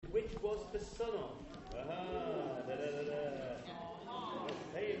the sun off. Ah, da, da, da, da. The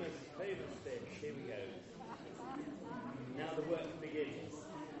famous bit. Here we go. Now the work begins.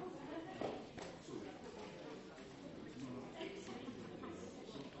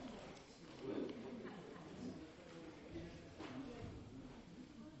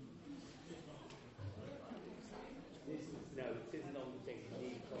 No, it isn't on the thing. You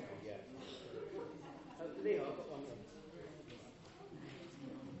need a copy, yeah. Leo, I've got one more.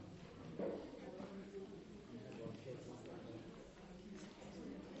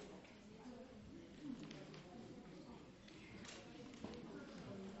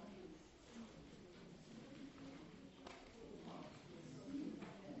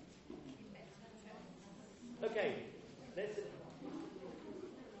 Okay,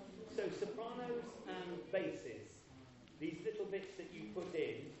 so sopranos and basses, these little bits that you put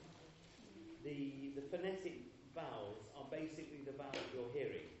in, the phonetic vowels are basically the vowels you're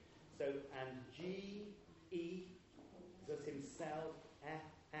hearing. So, and G, E, that's himself, F,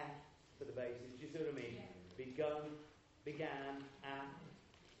 F for the basses, do you see what I mean? Yeah. Began,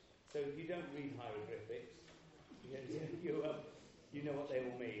 So if you don't read hieroglyphics, you know what they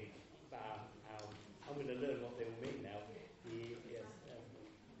all mean. I'm going to learn what they all mean now. Yes,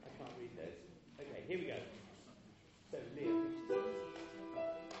 I can't read those. Okay, here we go. So, Leo.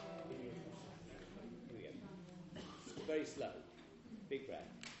 Here we go. Very slow. Big breath.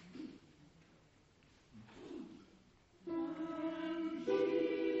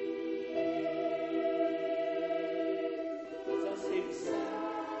 Just himself.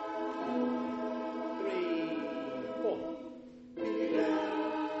 3, 4.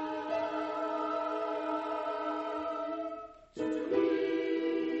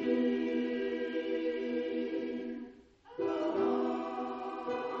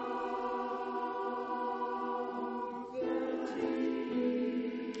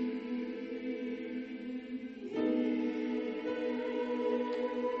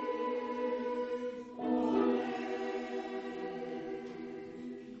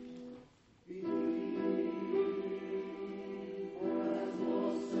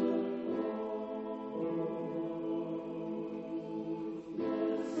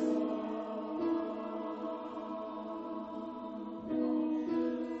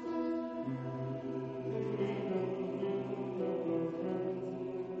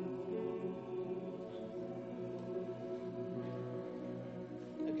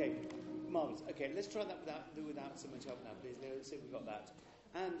 Okay, let's try that without so much help now, please. Let's see if we've got that.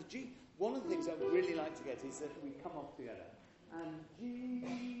 And G, one of the things I would really like to get is that we come off together. And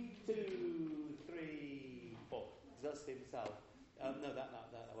G, 2, 3, 4. That's himself. No, that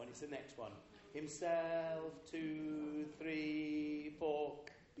one. It's the next one. Himself, 2, 3, 4,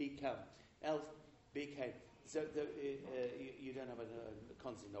 become. Elf, became. So you don't have a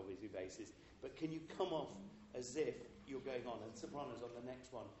consonant, obviously, basis. But can you come off as if you're going on? And sopranos on the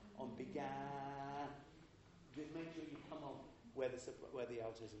next one. On began. Make sure you come on where the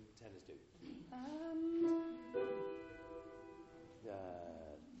altos and tenors do.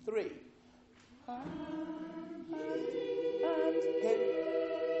 3. And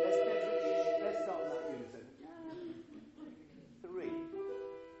let's start with that unison. 3.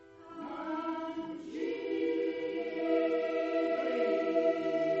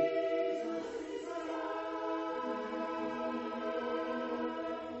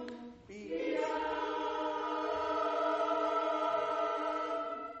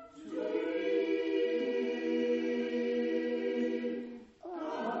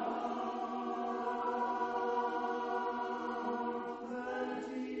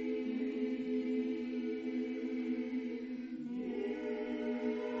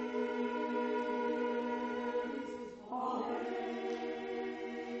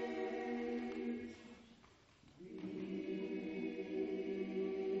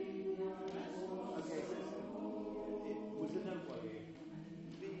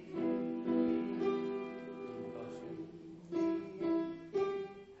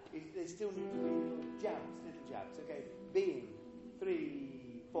 Little jabs, okay? Being,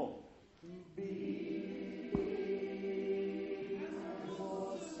 3, 4. Being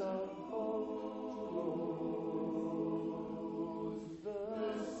for suppose the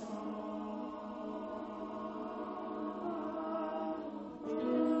sun.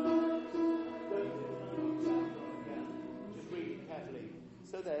 Just read it carefully.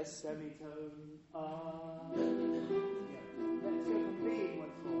 So there's semitone. Let's go from being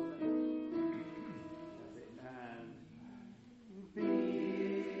once more. And be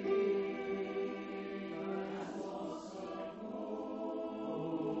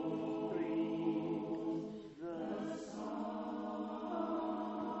the sun.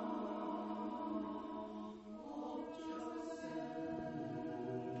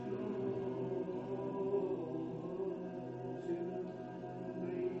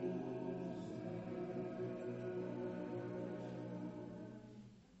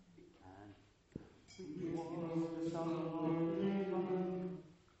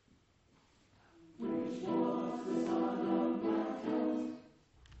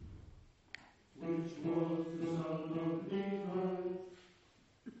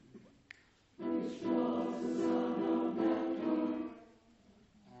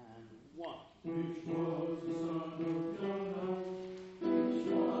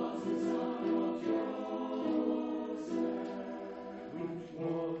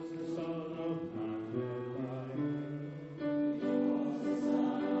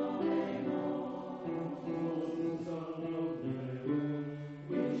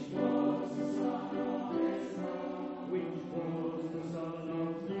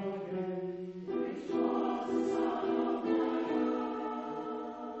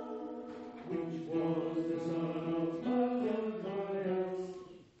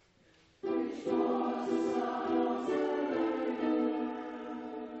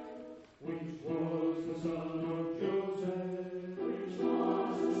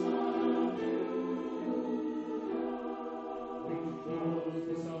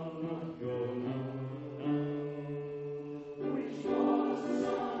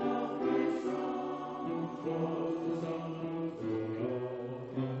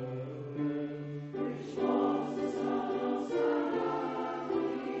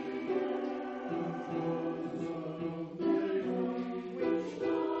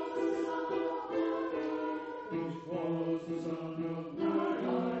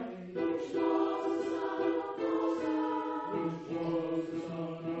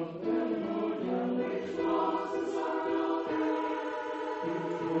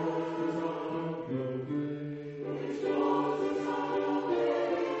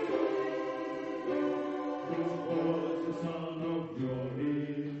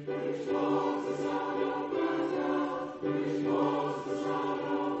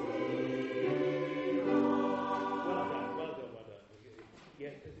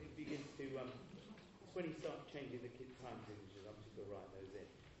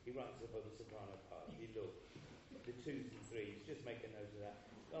 ranks above the soprano part. If you look, the 2s and 3s, just make a note of that.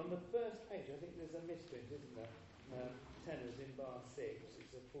 On the first page, I think there's a misprint, isn't there? Tenors in bar 6.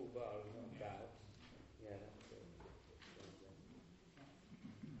 It's a full bar, not about. Yeah, that's it.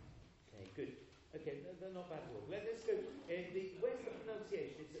 Okay, good. Okay, they're not bad at all. Let's go. Where's the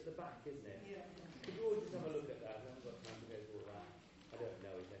pronunciation? It's at the back, isn't it? Yeah. Could you all just have a look at that? I haven't got time to go through all that. I don't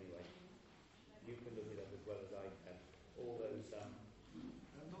know it anyway. You can look it up as well as I can. All those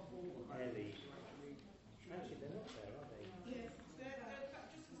not all the Ellie. Actually, they're not there, are they? Yes, they're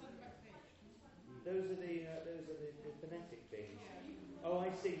just inside the back page. Those are the phonetic things. Yeah. Oh,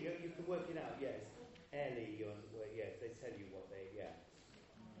 I see. You can work it out. Yes, Ellie. Yes, they tell you what they. Yeah.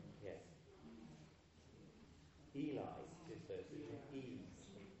 Yes. Eli is first. E.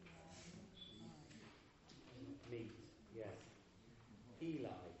 Meat. Yes.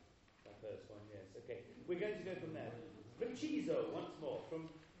 Eli. That first one. Yes. Okay. We're going to go from there. Preciso once more from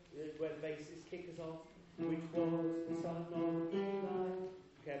where the bassist kick us off. Which was the son of Eli.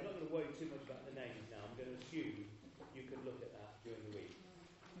 Okay, I'm not going to worry too much about the names now. I'm going to assume you can look at that during the week.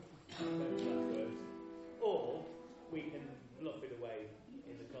 Those last words. Or we can bluff it away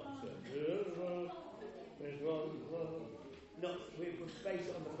in the concert. We would base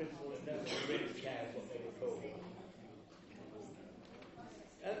it on the principle that no one really cares what they were called.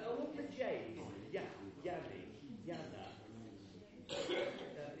 I want the J. Yanni. Yana. Is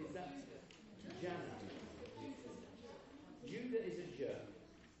that Jana? Judah is a J.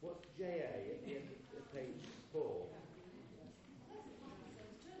 What's J-A at the end of page 4?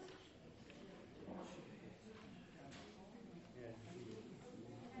 Yeah.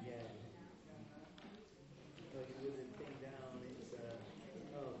 Yeah. Like with the thing down, it's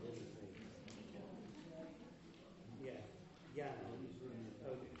oh, goodness me. Yeah. Yana.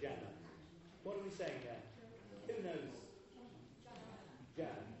 Oh, Jana. What are we saying there? Who knows?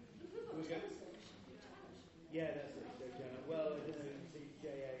 Jan. We go. Yeah, that's it. So Jana. Well, I don't know. You see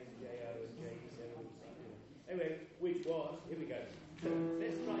J-A and J-O and J-E. Anyway, which was? Here we go. So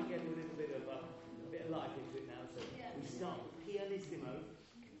let's try and get a little bit of life into it now. So we start pianissimo.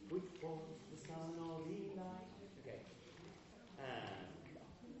 Which was the son of Eli? Okay. And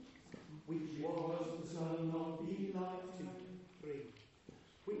which was the son of Eli? 2, 3.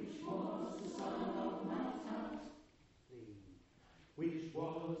 Which was the son of Matthew? 3. Which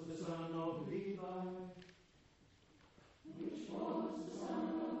was the son of Levi? Which was the son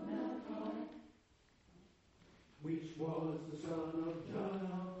of Melchi? Which was the son of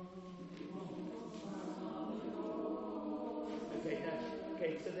Jonah?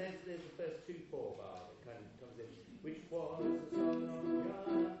 Okay, so there's the first 2/4 bar that kind of comes in. Which was the son of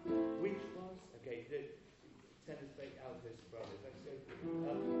Jonah? Which was? Okay, the tenors, alto, soprano. Let's go.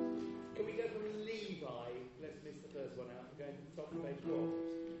 Can we go from Levi? Let's miss the first one out. We're going to the top of page 4.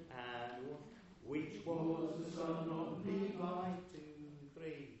 And which was the son of Levi? 2,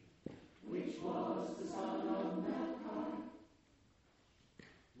 3. Which was the son of Melchi?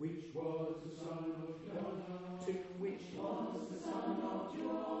 Which was the son of Jonah? 2. Which was the son of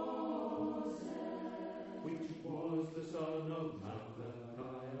Joseph? Which was the son of Malachi?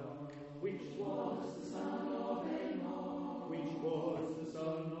 Which was the son of Amos? Which was the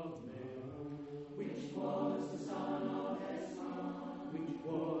son of Nahum? Which was the son of Esau? Which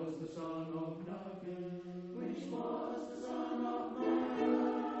was the son of Nagin? Which was the son of Micah?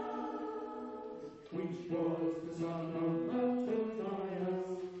 Which was the son of Matthias? Which was the son of Zebediah?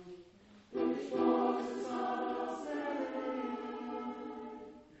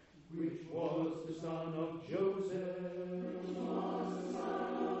 Which was the son of Joseph? Which was the son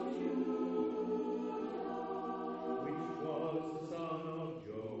of Judah? Which was the son of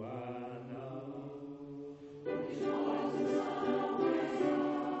Joanna? Which was the son of Reza?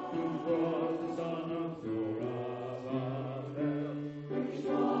 Which was the son of Zorobabel? Which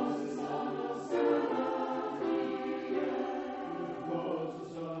was the son of Salatiel? Which was the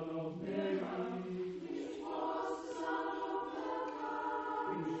son of Neri? Which was the son of Melchi?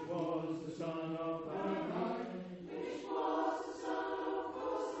 Which was the son of Haggai? Which was the son of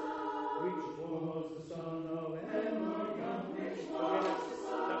Kosa? Which was the son of Emorgan? Which was the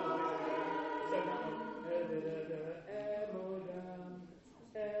son of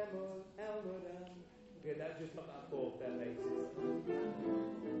Elmodam. Okay, that's just not that fourth there, basis.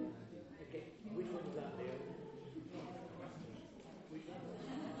 Okay, which one was that, Leo? Which one?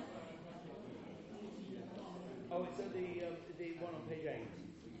 Oh, it's at the one on page 8.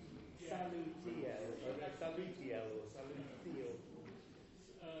 Salutiel, or Salutiel, or Salutiel.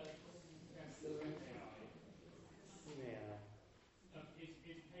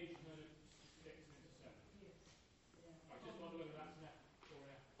 It's page note 6 and 7. I just wonder whether that's left or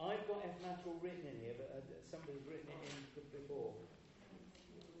out. I'm somebody's written it in before.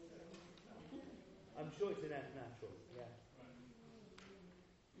 I'm sure it's in F natural. Yeah.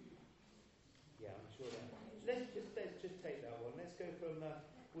 Yeah, I'm sure that. Let's just take that one. Let's go from.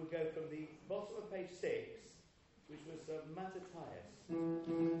 We'll go from the bottom of page 6, which was Mattathias.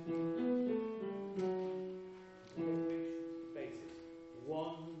 Which basis?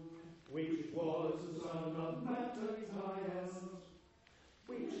 1, which was the son of Mattathias,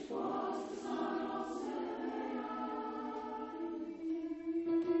 which was the son of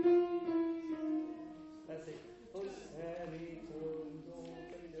That's it.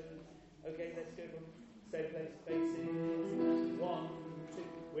 Okay, let's go from same place, basis. 1, 2,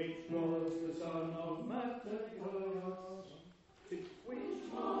 which was the son of Mattathias, 2, which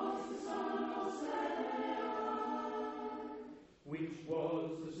was the son of Sarah, which was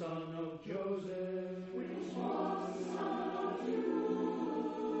the son of Joseph, which was the son of Judah,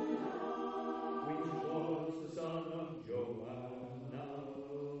 which was the son of Joanna.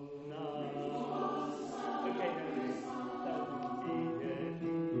 Okay, that would be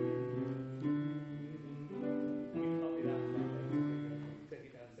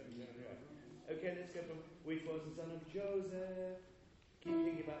Okay, let's go from which was the son of Joseph. Keep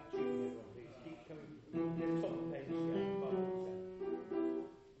thinking about Judah, everyone, please. Keep coming. Let's top of page,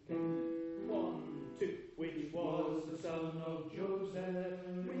 Okay. 1, 2. Which was the son of Joseph?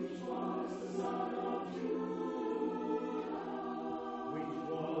 Which was the son of Judah? Which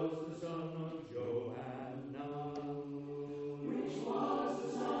was the son of Joanna? Which was the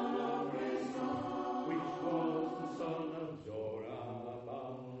son of Reza? Which was the son of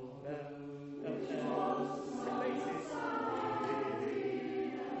Zorobabel?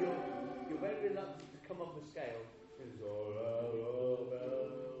 You're very reluctant to come off the scale.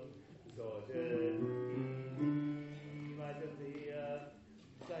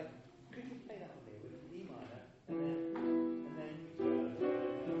 It's like, could you play that with me with E minor and then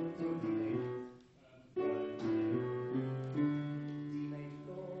D major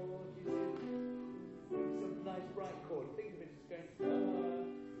chord? It's a nice bright chord. Think of it as going.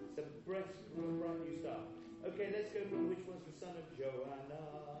 It's a bright new start. Okay, let's go from which was the son of Joanna.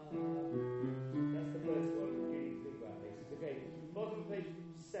 That's the first one you need to think about this. Okay, bottom page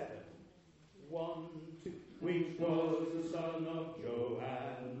 7. 1, 2. Which was the son of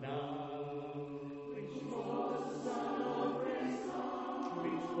Joanna? Which was the son of Reza?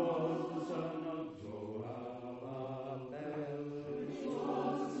 Which was the son of Zorobabel? Which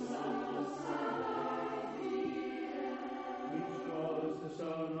was the son of Salatiel? Which was the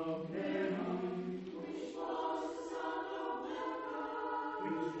son of Neri? Which was the son of Melcha?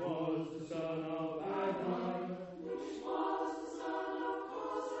 Which was the son of Adai? Which was the son of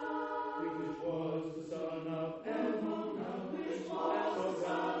Kosa? Which was the son of Elmodam? Which was the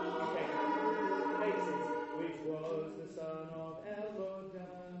son of Basis. Which was the son of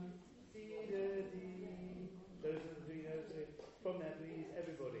Elmodam? Those are the 3 notes. From there, please,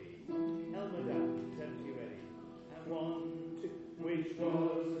 everybody. Elmodam, turn to you ready. And 1, 2. Which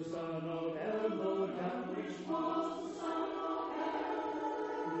was the son of Elmodam? Which was the son of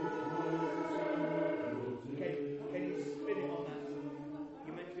Okay, can you spin it on that?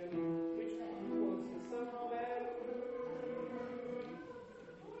 You meant to go, which was the son of El?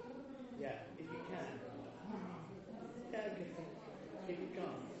 Yeah, if you can. Yeah, okay. If you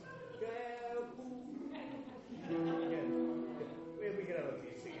can't. We can have a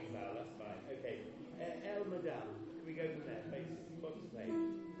few singing style, that's fine. Okay. El Madame. Can we go from there? Basically, bottom page.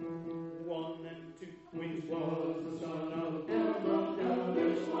 1 and 2. Which was the son of El Madame?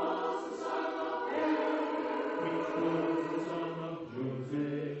 Which was the son of El? Which was the son of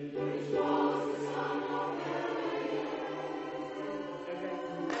Joseph? Which was the son of Eli? Okay.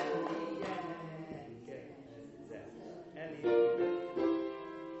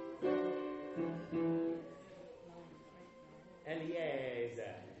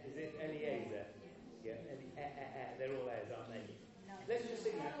 Eliezer. Is it Eliezer? Yeah, they're all A's, aren't they? No. Let's just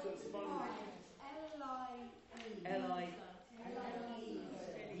sing that. So it's the one. L-I-E.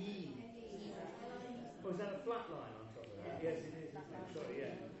 Oh, is that a flat line on top of that? Yes, it is. Sorry,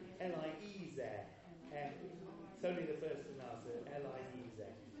 yeah. L-I-E-Z. It's only the first and last. L-I-E-Z.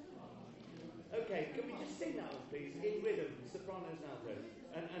 Okay, can we just sing that one, please? In rhythm, sopranos and altos,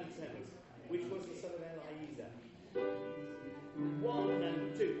 and tenors. Which was the son of L-I-E-Z? 1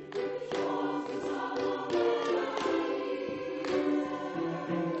 and 2. Which was the son of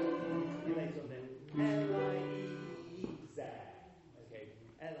L-I-E-Z. Okay,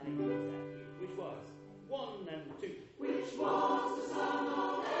 L-I-E-Z. Which was? 1 and 2. Which was the son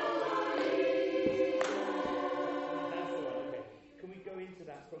of L-I-E-Z. That's the one, okay. Can we go into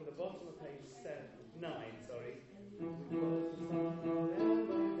that from the bottom of page 9?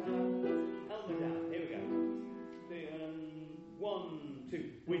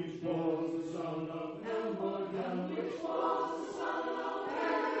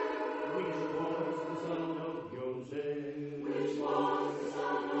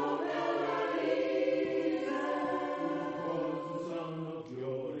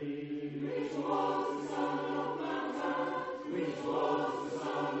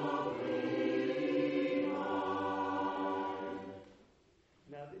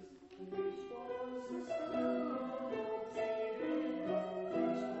 which was the son of David,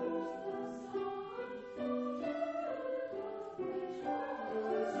 which was the son.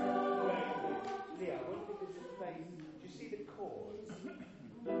 Wait, Leah, I want you to just play. Do you see the chords?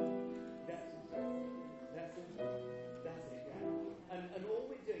 That's it, yeah. And all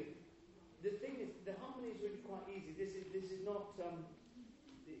we're doing, the thing is, the harmony is really quite easy. This is not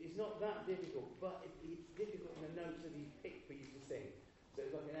it's not that difficult, but it's difficult in the notes that he's picked for you to sing. So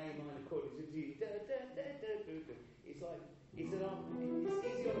it's like an A minor chord. It's a D. It's like it's easy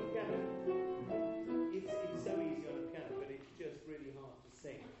on a piano. It's so easy on a piano, but it's just really hard to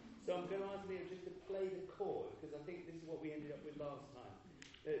sing. So I'm going to ask Leo just to play the chord, because I think this is what we ended up with last time.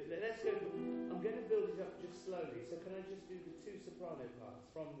 Let's go. I'm going to build it up just slowly. So can I just do the two soprano parts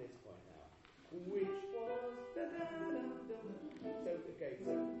from this point now? Which was da da da da. So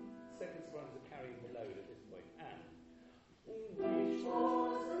second sopranos are carrying the load at this point. And which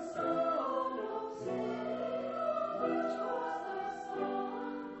was the son of Sarah, which was the son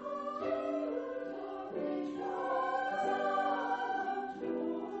of Judah, which was the son of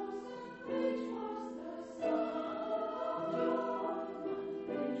Joseph,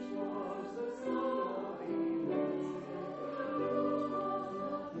 which was the son of John, which was the son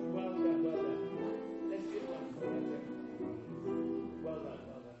of Elizabeth. Well done. Let's do one for that. Well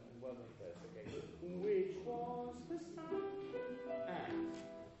done first, okay. Which was the son, and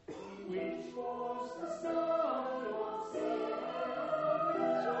which was the son of Sarah,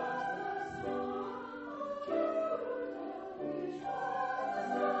 which was the son of Judah, which was the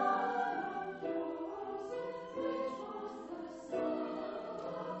son of Joseph, which was the son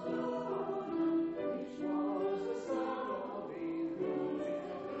of John, which was the son of Elizabeth.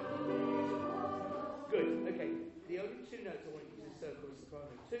 Good, okay. The only two notes I want you to circle is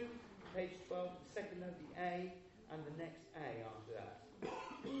soprano 2, page 12, the second note, the A, and the next A after that.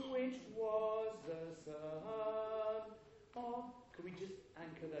 Which was the son of... Can we just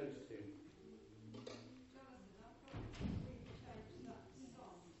anchor those two? Jonathan, I've got we changed that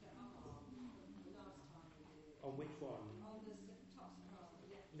song to R last time we did it. On which one? On the top soprano,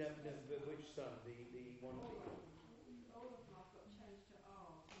 yeah. No, but which son? The one All that... of them I've got changed to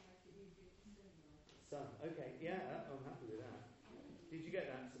R to make it easier to sing. Son, okay, yeah, I'm happy with that. Did you get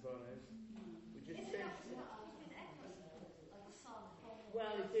that, sopranos? We just changed...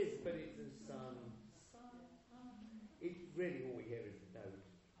 Well, it is, but it's a son. It really, all we hear is the note.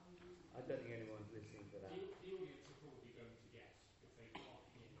 I don't think anyone's listening for that. The audience are probably going to guess if they can't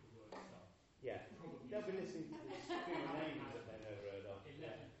hear the word son. Yeah, they'll be listening to the few names that they've never heard of.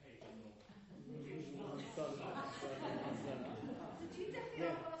 11 pages long. Son. Do you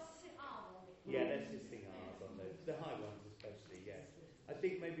definitely want us to sing R on it? Yeah, let's just sing R's on those. The high ones especially, yes. I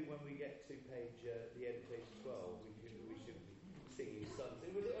think maybe when we get to page, the end of page 12, we should be singing sons.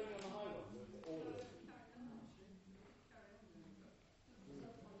 Was it only on the high ones, or was it all of them?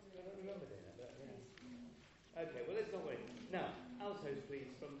 I don't remember doing that, but yeah. Okay, well, let's not wait. Now, altos,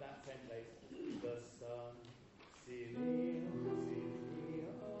 please, from that template. The sun, si, mi,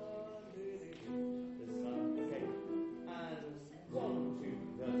 the sun. Okay, and 1,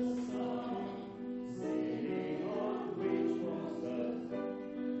 2, the sun, si, which was the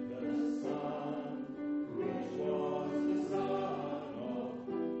sun, which was the son of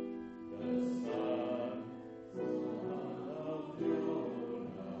the son of Jonah, the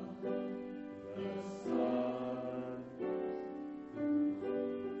son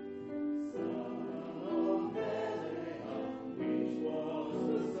of Bethlehem, which was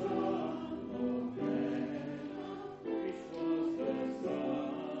the son of Bethlehem, which was the son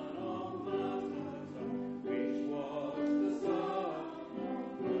of Mattatha, which was the son of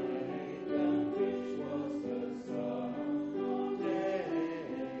Bethlehem, which was the son of David.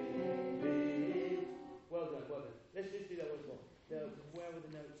 Well done. Let's just do that once more. Where were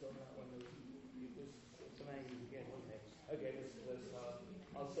the notes on that one? It was some A's again, wasn't it? Okay, let's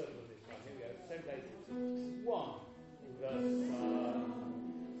I'll circle this one. Here we go. Same place. 1. The sun.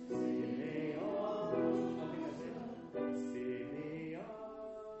 Simeon. I think that's it. Simeon.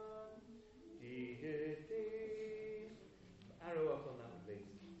 Dee. Arrow up on that one, please.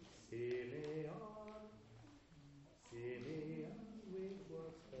 Simeon. Which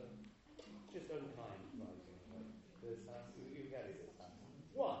was the... Just unkind writing. The sun. You get it this time.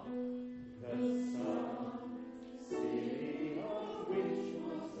 1. The sun. Simeon. Which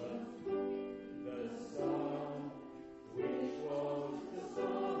was the son. Which was the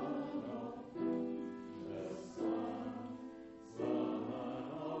son of the son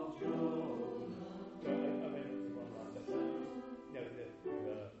of Jonah. I mean, one line. No, the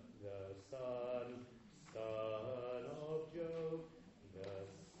son of Job, the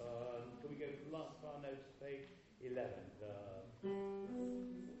 11.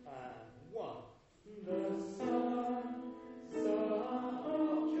 One. The Son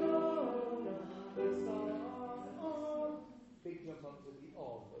of Jonah, the Son of. Big jump up to the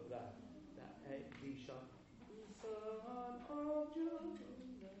of that A, D sharp. Son of Jonah.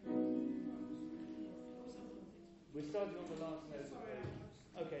 We're starting on the last note of page.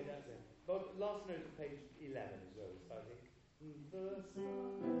 Okay, that's it. But last note of page 11 is where we're starting. The Son,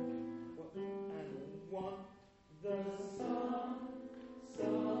 and one. The Son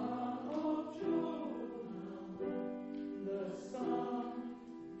of Jonah, the Son of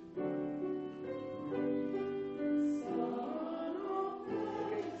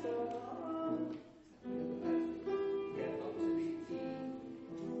okay, Son. Get up to the E.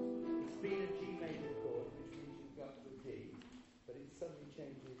 It's been a G major chord, which means you've got to a D, but it suddenly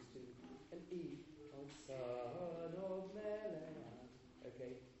changes to an E. Oh, Son of Mary.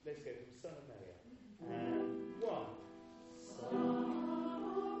 Okay, let's go from Son of Mary. And one. Son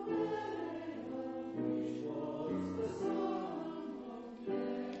of Mary, which was the Son of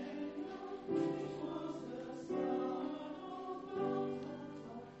Mary, which was the Son of Martha,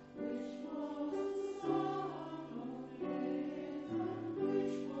 which was the Son of Mary,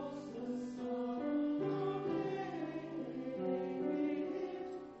 which was the Son of Mary.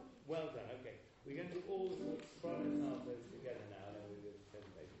 Well done, okay. We're going to do all the sopranos and altos together now, and then we'll do the 10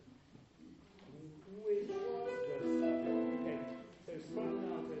 pages. Which was the Son. Okay, so soprano and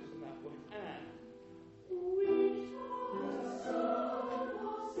altos from that point, and which was the Son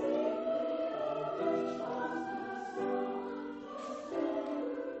of Satan, which was the Son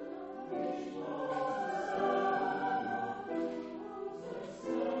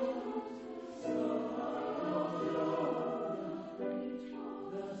of Jonah, which was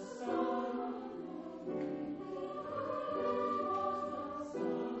the Son of the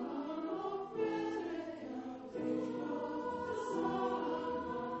Son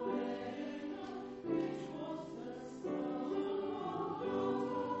of Jonah, which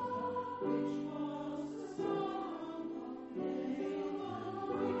was the Son of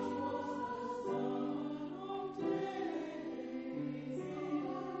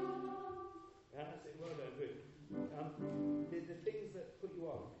That's it, well done, good. The things that put you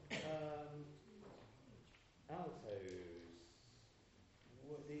off. Altos.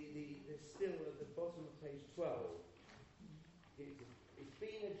 The still at the bottom of page 12. It's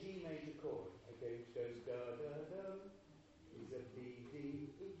been a G major chord, okay, which goes da da da. Is a B D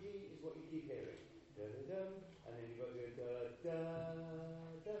E G is what you keep hearing. Da da da, and then you've got to go da da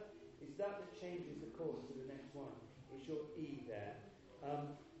da. It's that changes the chord to the next one. It's your E there.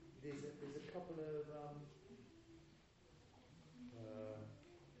 There's a couple of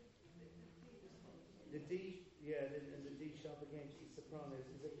the D, and the D sharp against the sopranos.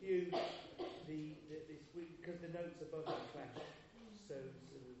 There's a few because the notes above them clash so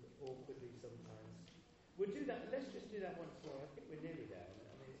sort of awkwardly sometimes. We'll do that. Let's just do that once more. I think we're nearly there.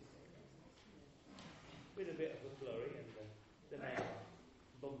 I mean, with a bit of a flurry and the man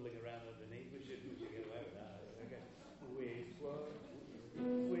bumbling around underneath. We should get away with that. Okay. Which was the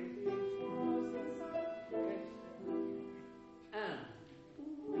Son. Okay. And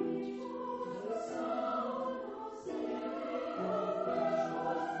which was the Son of Satan, which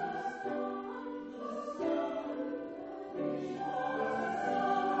was the Son of Son, which was the Son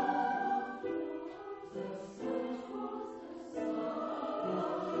of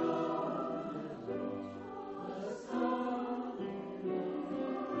the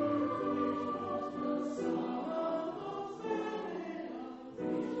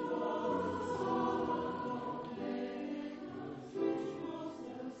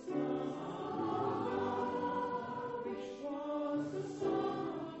Son was the Son of Jonah, the Son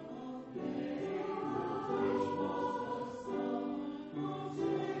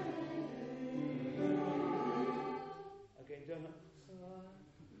of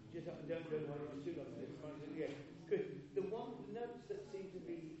Don't worry, it's too long. Yeah, good. The notes that seem to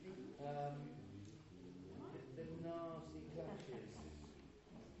be the nasty clashes.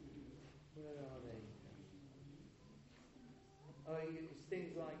 Where are they? It's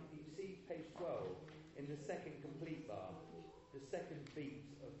things like you see page 12 in the second complete bar, the second beat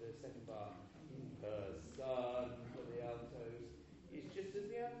of the second bar. The Son for the altos. It's just as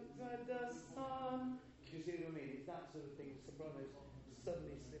the Son. Do you see what I mean? It's that sort of thing. Sopranos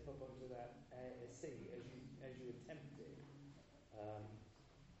suddenly slip up onto that C as you attempt it.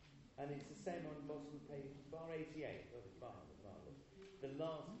 And it's the same on the bottom of page, bar 88. Oh, it's marvellous. The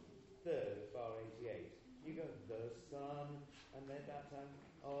last third of bar 88. You go, the Son, and then that time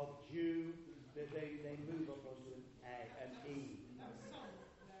of Jew. They move up onto an E.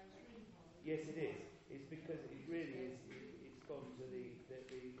 Yes, it is. It's because it really is. It's gone to the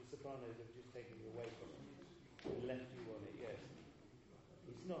sopranos have just taken you away from it and left you on it. Yes,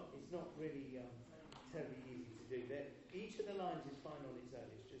 it's not really terribly easy to do. Each of the lines is fine on its own.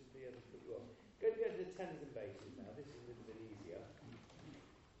 It's just the other put you off. Go to the tenors and basses now. This is a little bit easier.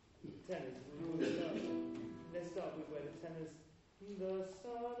 Tenors. Let's start with where the tenors. The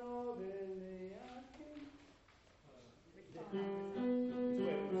son of Eliakim. It's where I'm not going to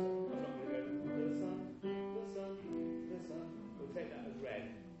go. The sun. We'll take that as red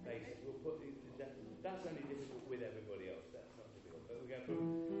basis. We'll put that's only difficult with everybody else. That's not difficult. But we go from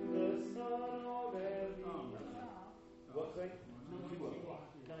the son of Eliakim. What, sorry? 91.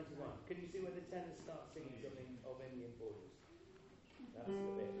 Can you see where the tenors start singing something of any importance? That's the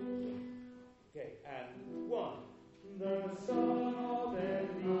bit. Okay, and 1. The son of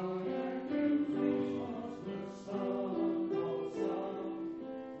Eliakim, which was the son of Sam,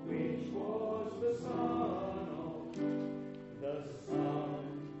 which was the son of the son of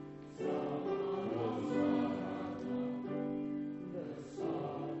the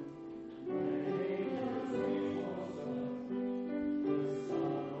son, which was the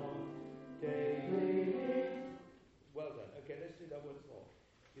son of David. Well done. Okay, let's do that once more.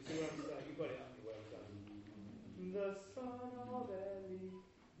 You see where I'm starting? You got it, haven't you? Well done. The son of Eli,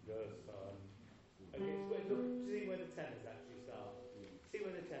 the son. Okay, so see where the tenors actually start. See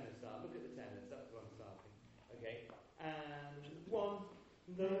where the tenors start. Look at the tenors. That's where I'm starting. Okay, and 1.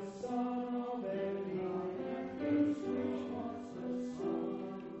 The son of Eli, which was the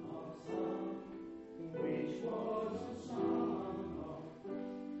son of Sam, which was the son of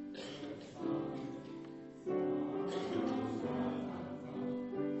the son.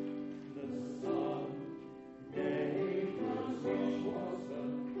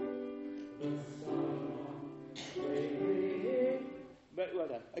 Very well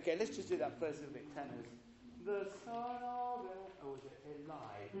done. Okay, let's just do that first little bit. Tenors. The son of was it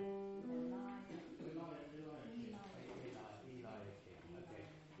Eli? Okay,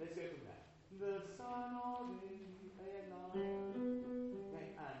 let's go from there. The son of Eli. Okay,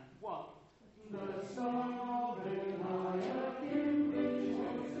 and 1. The son of Eliakim, which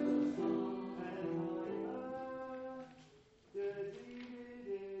was the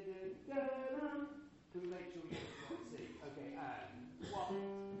son to make sure you can see. Okay, and 1.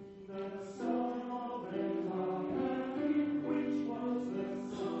 The son of Eliakim, which was the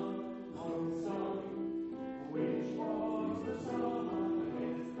son of Sam, which was the son. Okay,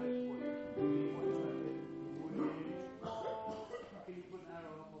 let's make point. Can you put an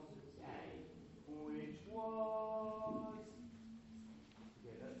arrow up onto the A? Which was.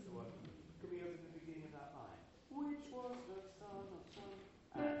 Okay, that's the one. Can we open the beginning of that line? Which was the son of Sam,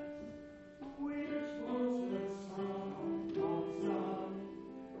 and which was the son of Sam,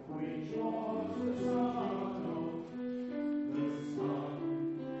 which was the son of the son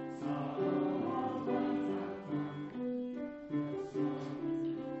of David,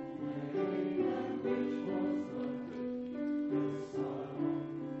 which was the son of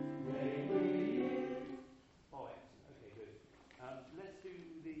David. Oh, excellent. Okay, good. Let's do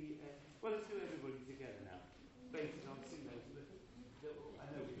let's do everybody together now. Based on sing those. I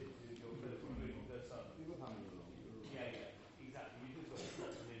know we did do your first one, the son. Yeah, exactly. You just got to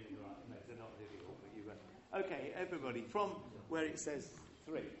stop them in the right place. They're not difficult, but you okay, everybody, from where it says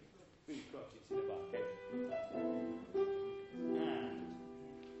 3 crotchets in the bar. Okay. And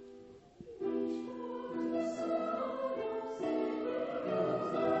which one the son?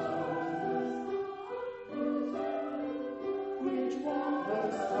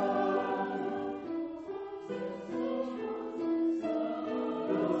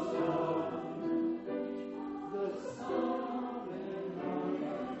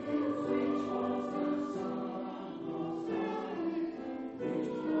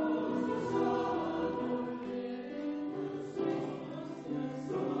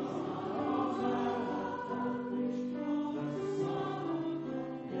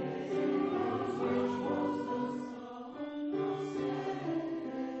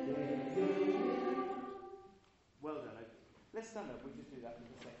 Let's stand up. We'll just do that in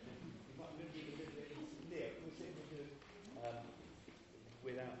a section. I'm going to do a little bit near. We'll see if we do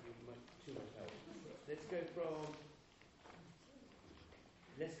without too much help. Let's go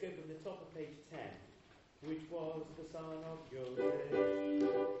from the top of page 10, which was the son of Joseph.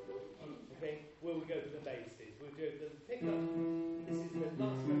 Okay, where we go to the bases. We'll go to the pickup. This is the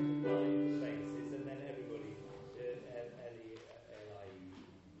last note of 9 of the bases, and then everybody,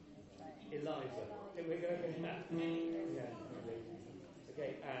 Eliza. Here we go. Yeah.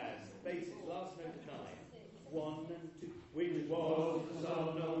 Okay, and basis, last note of 9. 1 and 2. Which was the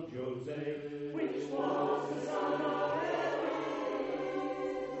son of Joseph? Which was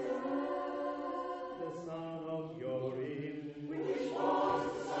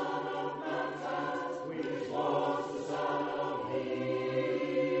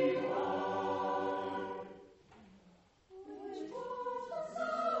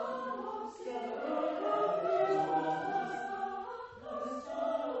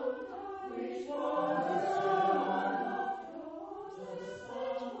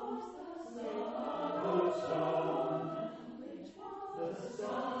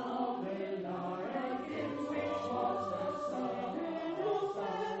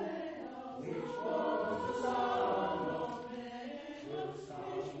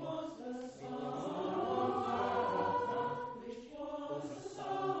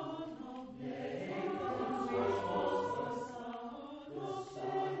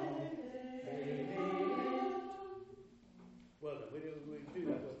Well done, we'll do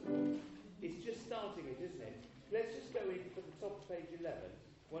that once more. It's just starting it, isn't it? Let's just go in for the top of page 11,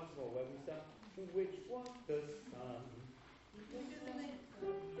 once more, where we start. Which was the sun?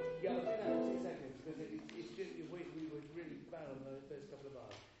 Yeah, I'll do that in 2 seconds, because it's just, we were really bad on the first couple of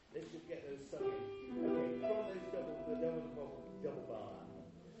bars. Let's just get those sung in. Okay, from those double bar.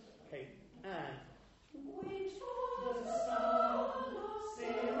 Okay, and which was the sun?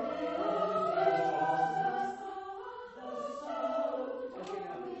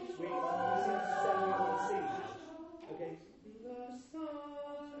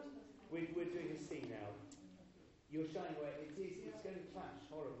 We're doing a C now. You're shying away. It's going to clash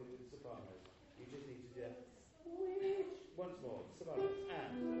horribly with the sopranos. You just need to do which. Once more. Sopranos.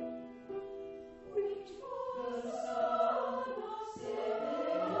 And which was the son of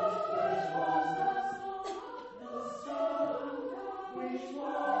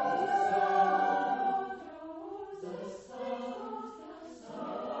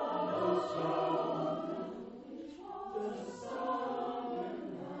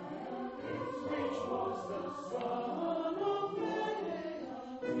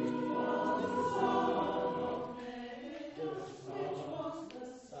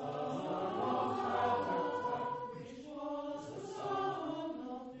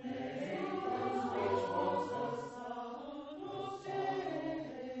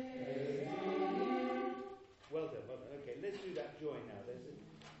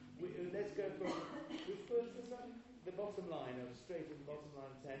bottom line, straight to the bottom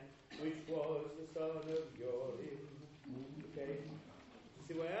line 10, which was the son of Jorim. Okay?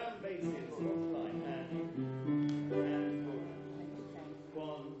 See where I am basing it, the bottom line, and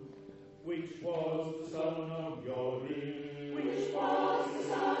one, which was the son of Jorim, which was the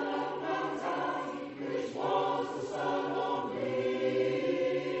son of Mattai, which was the son of Levi,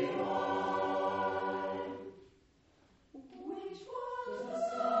 which was the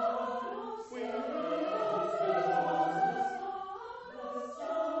son of Simeon.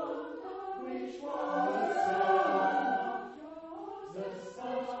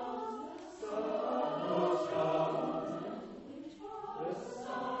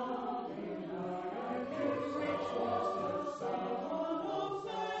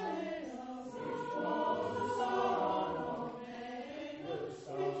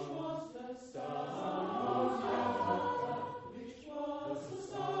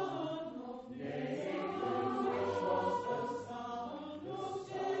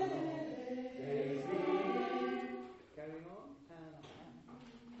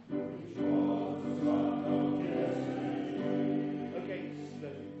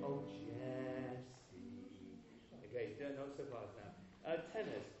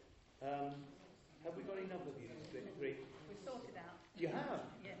 Tenors. Have we got enough of you to split three? We sorted out. You have?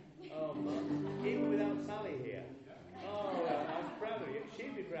 Yeah. Oh, even without Sally here. Oh, I'm proud of you.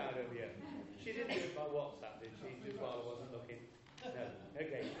 She'd be proud of you. She didn't do it by WhatsApp, did she? Just while I wasn't looking. No.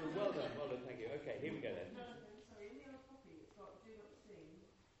 Okay. Well done. Thank you. Okay, here we go then. Sorry, in the other copy, it's got Do Not Sing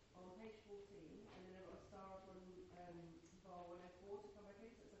on page 14, and then I've got a star up on bar 104 to come back in,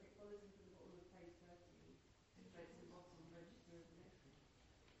 so it's like it follows into the bottom of page 13, straight to the bottom, register of the next one.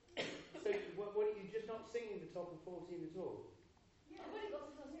 So, what are you just not singing the top of 14 at all? I've only got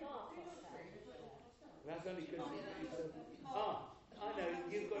to star crossed out. That's only because I know,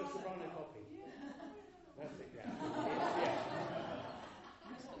 you've got a soprano copy. That's it, yeah.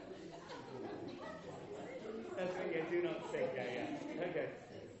 That's it, yeah, do not sing, yeah. Okay.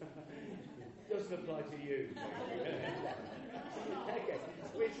 Doesn't apply to you. Okay,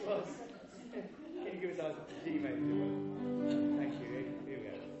 which was, can you give us our G major? Thank you, here we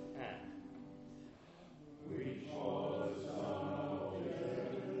go. And which was the son of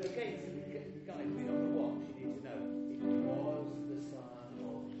Jesse. Okay, guys, we don't know what you need to know. It was the son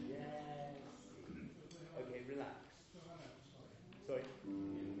of Jesse. Okay, relax. Sorry.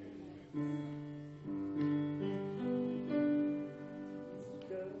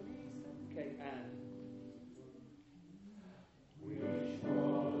 Okay, and which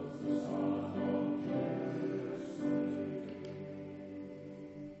was the son of Jesse.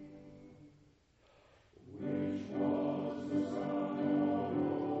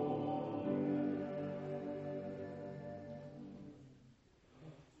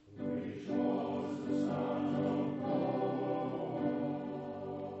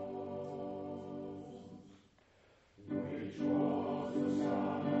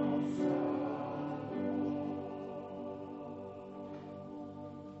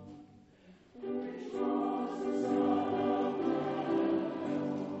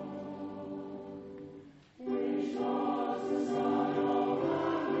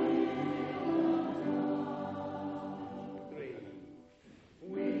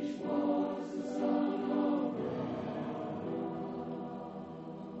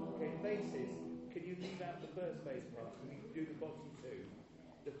 leave out the first bass part and we do the bottom two.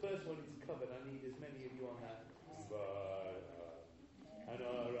 The first one is covered. I need as many of you on that. And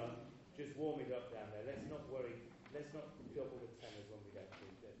just warm it up down there. Let's not worry. Let's not double the tenors when we don't do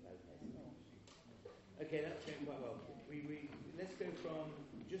that. Okay, that's going quite well. Let's go from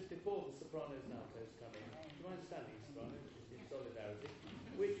just before the sopranos and altos come in. Do you mind standing, sopranos, just in solidarity?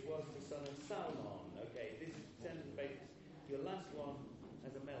 Which was the son of Salmon. Okay, this is tenors and basses. Your last one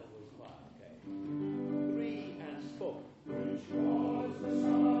as a male voice choir. Okay. 3 and 4. Which was the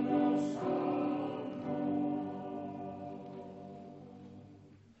son of Salmon.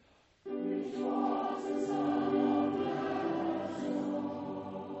 Which was the son of Lazarus.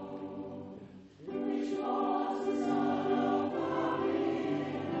 Which was the son of Maria.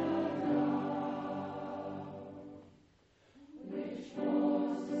 Which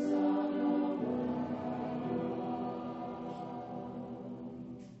was the son of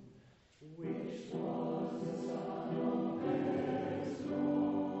which was the son of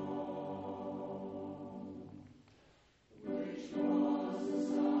which was the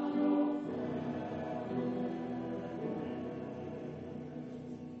son of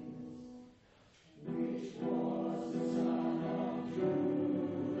which was the son of Judah, which was the son of Jacob,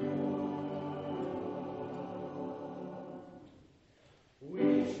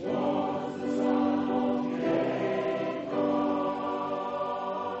 which was the son of Isaac, which was the son of Abraham,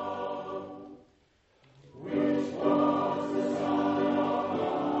 which was the son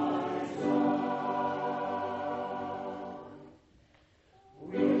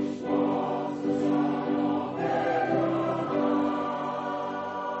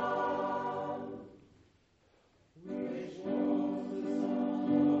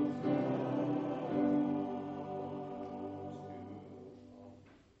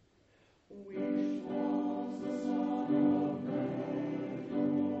which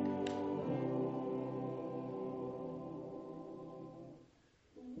was the son of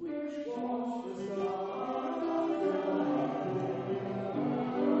which was the son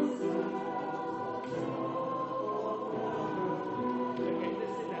okay,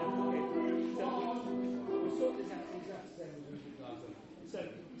 let's sit down. Okay, so we'll sort this out exactly the same as we did last time. So,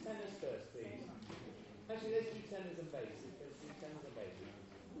 tenors first, please. Actually, let's do tenors and basses. Let's do tenors and basses.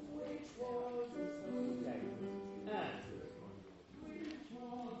 Which was the son? Okay. And which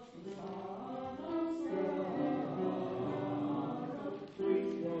was the son of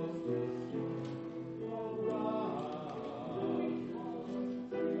which was the son of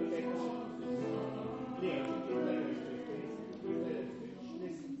okay, come on. Leo, you play those two, please. You play those two.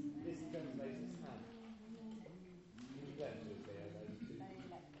 This is tenors basses. And can you play it to us, Leo? Those two.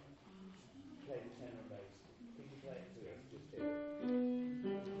 Play the tenor bass. Can you play it to us? Just here.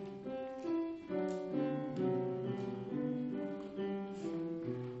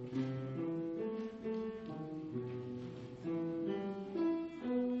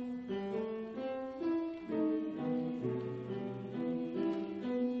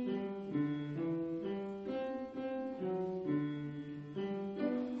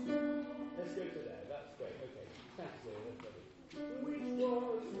 Let's go to there. That's great. Okay. Thanks, Leo. That's lovely. Which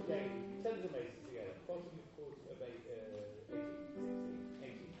was okay? Tenors and basses together. Bottom of 18.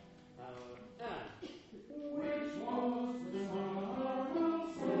 And which was the son of which was the son of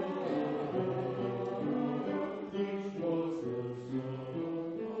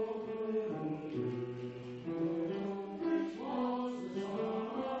which was the son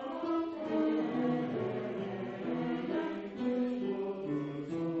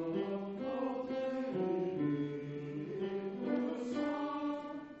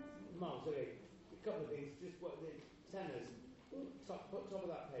Miles, okay, a couple of things, just what the tenors, top of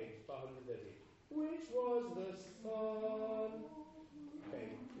that page, bar 130. Which was the son?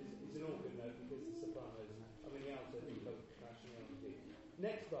 Okay, it's an awkward note because the sopranos, the alto, I think, both crashing on the D.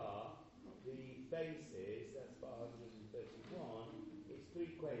 Next bar, the basses, that's bar 131, it's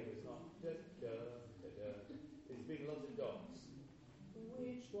 3 quavers, not da-da, da-da. There's been lots of dots.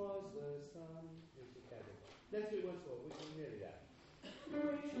 Which was the son? Let's do it once more, we're nearly there.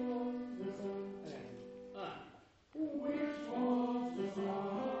 Which was the son? Okay. Which was the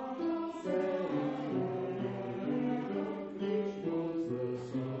son of Satan? Which was the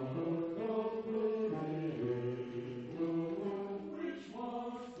son of which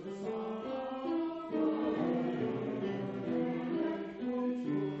was the son of which was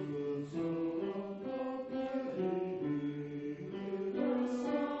the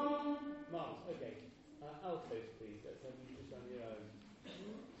son of Miles, okay. Altos, please. Let's have you just on your own.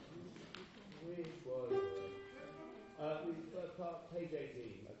 Which was page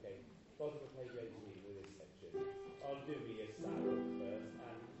 18. Okay, bottom of page 18 with this section. I'll do me a salad first.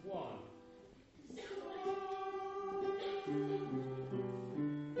 And 1, 2,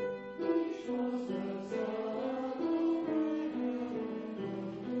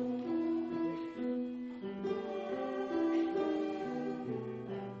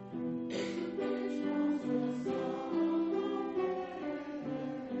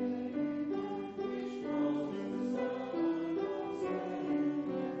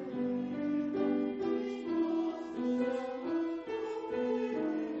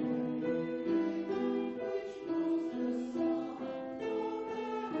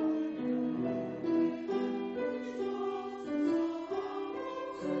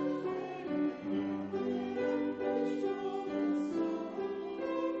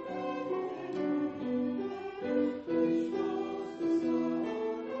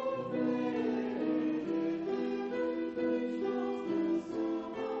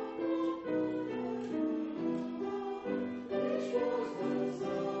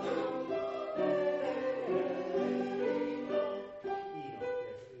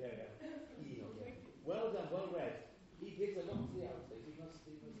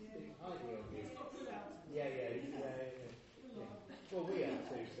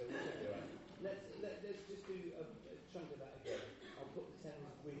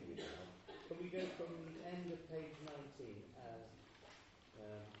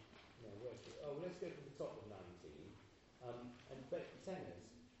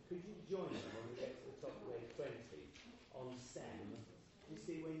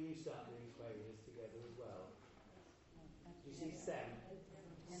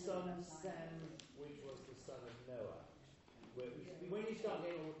 When you start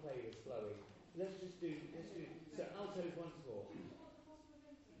getting all the playlist flowing, let's do, so altos once more.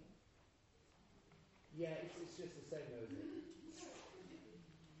 Yeah, it's just the same, though, isn't it?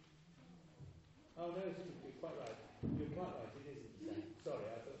 Oh, no, you're quite right. You're quite right, it isn't the same. Sorry,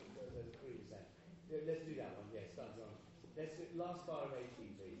 I thought there was 3%. Let's do that one, yeah, start on. Let's do last bar of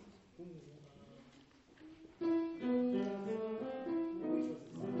 18, please.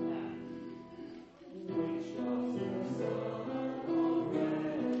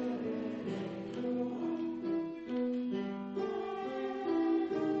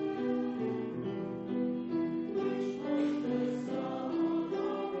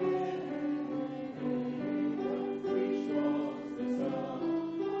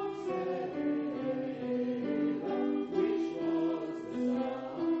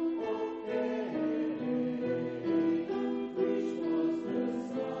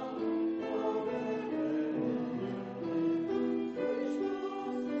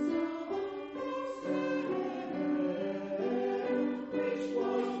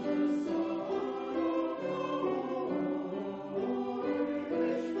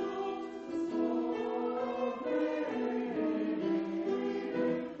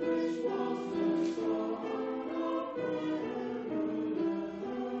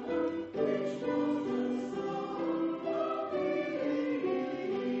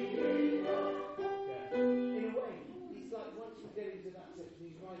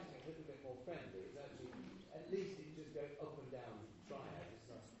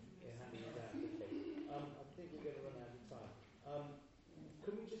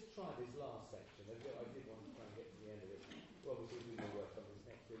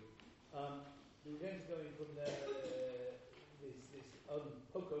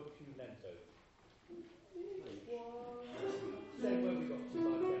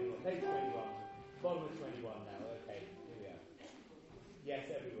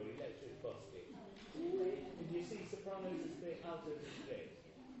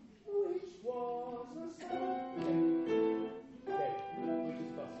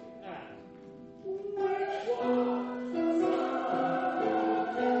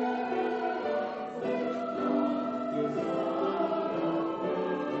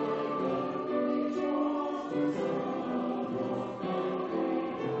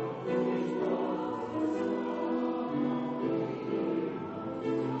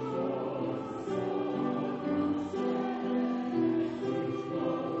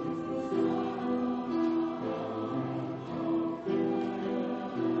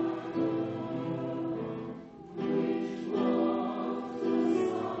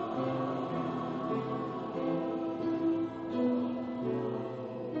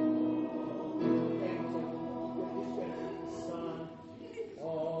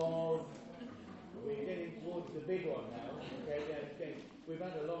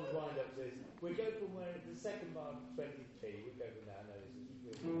 We go from where the second bar 23, we go from there. No, this is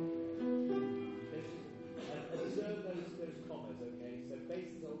and observe those commas, okay? So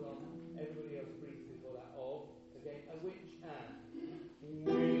bases hold on, everybody else breathes before that of, okay? A which and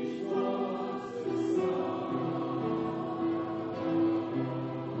which was the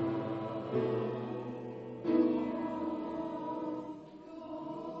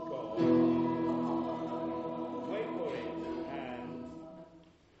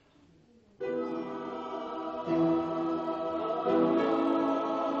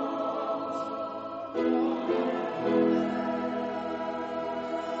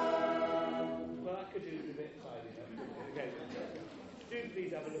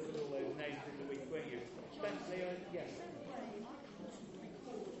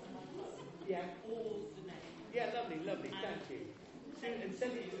lovely, thank you. And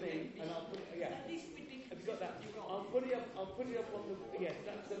send it to me, and I'll put it. Yeah. Have you got that? I'll put it up. I'll put it up on the. Yes,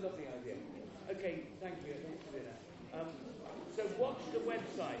 that's a lovely idea. Okay, thank you. Thanks for doing that. So watch the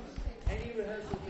website. Any rehearsals